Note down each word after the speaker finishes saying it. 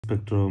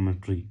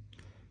spectrometry,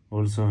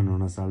 also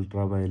known as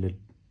ultraviolet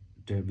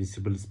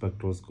visible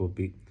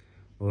spectroscopy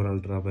or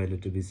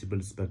ultraviolet visible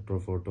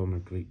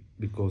spectrophotometry,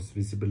 because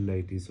visible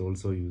light is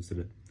also used.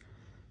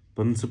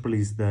 Principle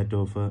is that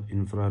of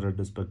infrared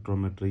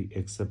spectrometry,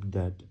 except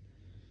that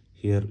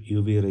here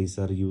UV rays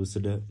are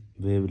used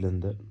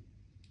wavelength.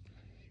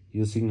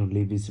 Using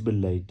only visible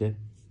light,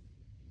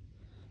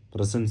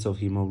 presence of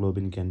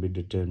hemoglobin can be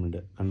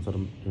determined.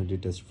 Confirmatory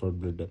test for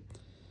blood.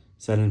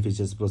 Silent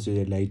features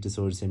procedure: light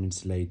source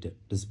emits light.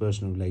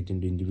 Dispersion of light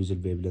into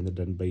individual wavelength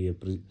done by a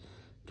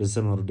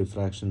prism or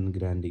diffraction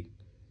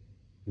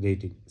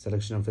grating.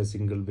 Selection of a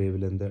single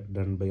wavelength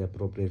done by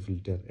appropriate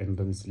filter,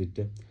 entrance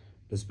slit,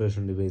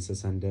 dispersion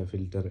devices, and a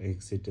filter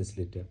exit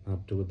slit are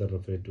together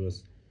referred to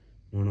as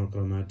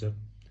monochromator.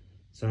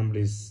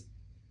 Sample is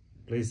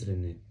placed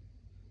in a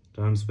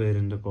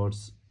transparent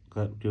quartz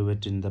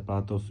cuvette in the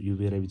path of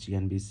UV ray which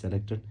can be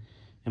selected.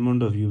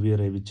 Amount of UV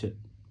ray which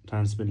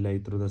transmit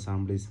light through the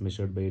sample is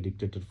measured by a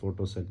dictated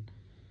photocell.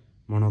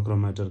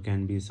 Monochromator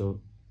can be so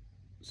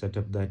set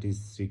up that is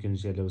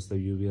sequential allows the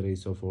UV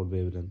rays of all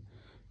wavelength.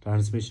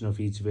 Transmission of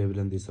each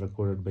wavelength is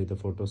recorded by the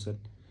photocell.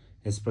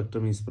 A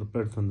spectrum is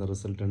prepared from the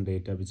resultant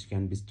data which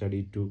can be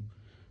studied to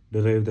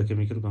derive the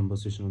chemical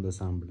composition of the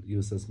sample.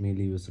 Uses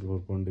mainly used for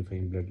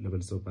quantifying blood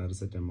levels of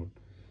paracetamol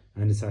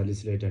and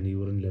salicylate and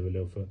urine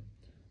level of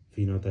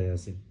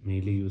phenothiazine.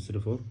 Mainly used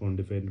for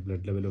quantifying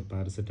blood level of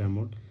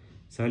paracetamol,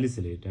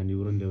 salicylate, and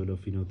urine level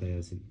of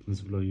phenothiazine.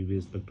 Principle of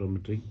UV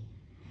spectrometry: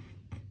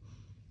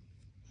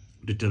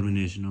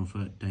 determination of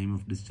time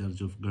of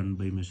discharge of gun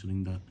by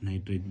measuring the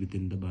nitrate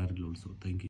within the barrel also. Thank you.